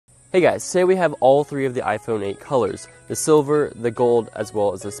Hey guys, today we have all three of the iPhone 8 colors, the silver, the gold, as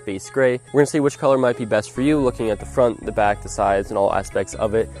well as the space gray. We're going to see which color might be best for you, looking at the front, the back, the sides, and all aspects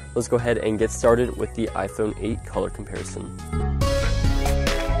of it. Let's go ahead and get started with the iPhone 8 color comparison.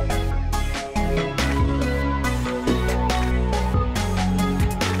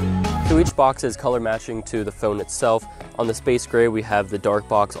 So each box is color matching to the phone itself. On the space gray, we have the dark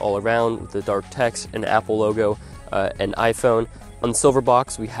box all around with the dark text, an Apple logo, and iPhone. On the silver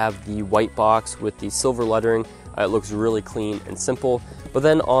box, we have the white box with the silver lettering. It looks really clean and simple. But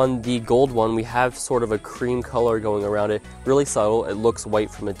then on the gold one, we have sort of a cream color going around it. Really subtle. It looks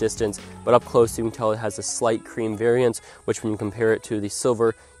white from a distance, but up close you can tell it has a slight cream variance, which when you compare it to the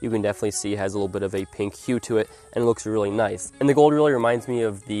silver, you can definitely see has a little bit of a pink hue to it, and it looks really nice. And the gold really reminds me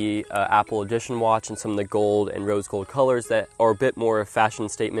of the Apple Edition watch and some of the gold and rose gold colors that are a bit more fashion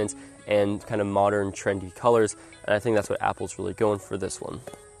statements and kind of modern trendy colors, and I think that's what Apple's really going for this one.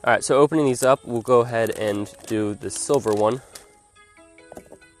 Alright, so opening these up, we'll go ahead and do the silver one.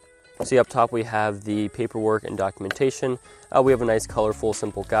 See up top we have the paperwork and documentation. We have a nice colorful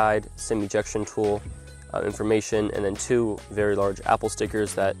simple guide, SIM ejection tool, information, and then two very large Apple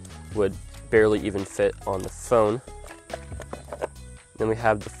stickers that would barely even fit on the phone. Then we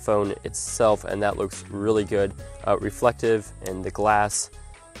have the phone itself, and that looks really good. Reflective, and the glass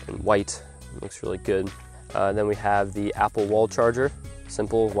and white looks really good. Then we have the Apple wall charger,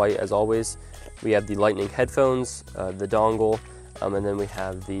 simple white as always. We have the lightning headphones, the dongle, and then we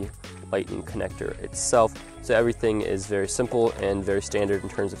have the lightning connector itself. So everything is very simple and very standard in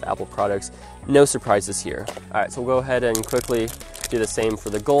terms of Apple products. No surprises here. Alright, so we'll go ahead and quickly do the same for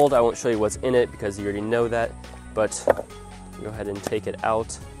the gold. I won't show you what's in it because you already know that, but go ahead and take it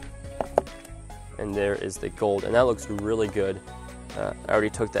out. And there is the gold, and that looks really good. I already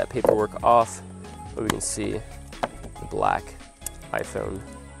took that paperwork off, but we can see the black iPhone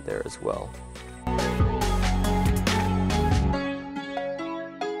there as well.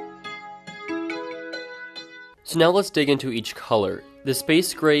 So now let's dig into each color. The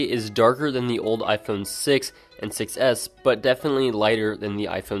space gray is darker than the old iPhone 6 and 6S, but definitely lighter than the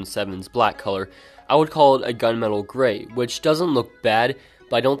iPhone 7's black color. I would call it a gunmetal gray, which doesn't look bad,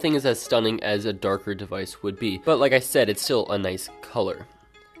 but I don't think it's as stunning as a darker device would be. But like I said, it's still a nice color.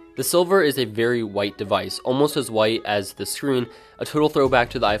 The silver is a very white device, almost as white as the screen, a total throwback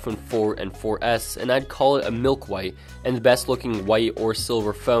to the iPhone 4 and 4S, and I'd call it a milk white, and the best looking white or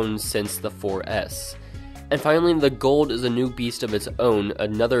silver phone since the 4S. And finally, the gold is a new beast of its own,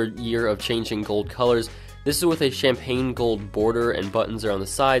 another year of changing gold colors. This is with a champagne gold border and buttons around the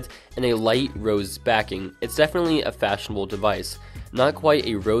sides, and a light rose backing. It's definitely a fashionable device. Not quite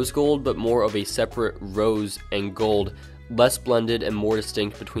a rose gold, but more of a separate rose and gold, less blended and more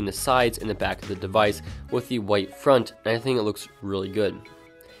distinct between the sides and the back of the device with the white front, and I think it looks really good.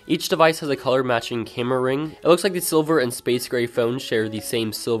 Each device has a color matching camera ring. It looks like the silver and space gray phones share the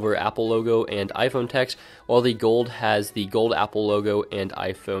same silver Apple logo and iPhone text, while the gold has the gold Apple logo and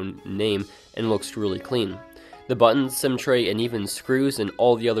iPhone name, and looks really clean. The buttons, SIM tray, and even screws and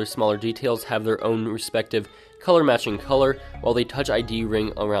all the other smaller details have their own respective color matching color, while the Touch ID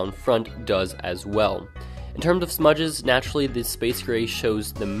ring around front does as well. In terms of smudges, naturally the space gray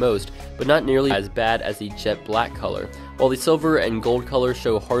shows the most, but not nearly as bad as the jet black color, while the silver and gold colors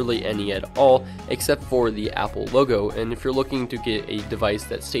show hardly any at all, except for the Apple logo, and if you're looking to get a device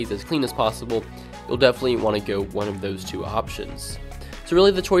that stays as clean as possible, you'll definitely want to go one of those two options. So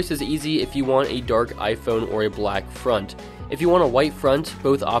really the choice is easy if you want a dark iPhone or a black front. If you want a white front,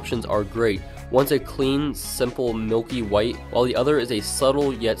 both options are great. One's a clean, simple, milky white, while the other is a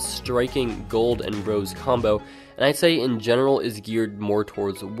subtle yet striking gold and rose combo, and I'd say in general is geared more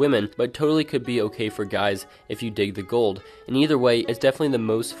towards women, but totally could be okay for guys if you dig the gold. And either way, it's definitely the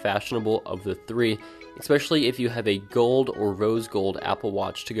most fashionable of the three, especially if you have a gold or rose gold Apple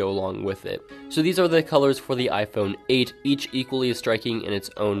Watch to go along with it. So these are the colors for the iPhone 8, each equally as striking in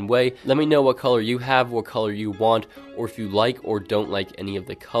its own way. Let me know what color you have, what color you want, or if you like or don't like any of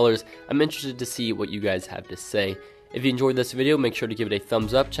the colors. I'm interested to see what you guys have to say. If you enjoyed this video, make sure to give it a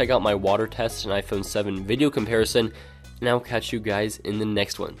thumbs up, check out my water test and iPhone 7 video comparison, and I'll catch you guys in the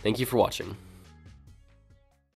next one. Thank you for watching.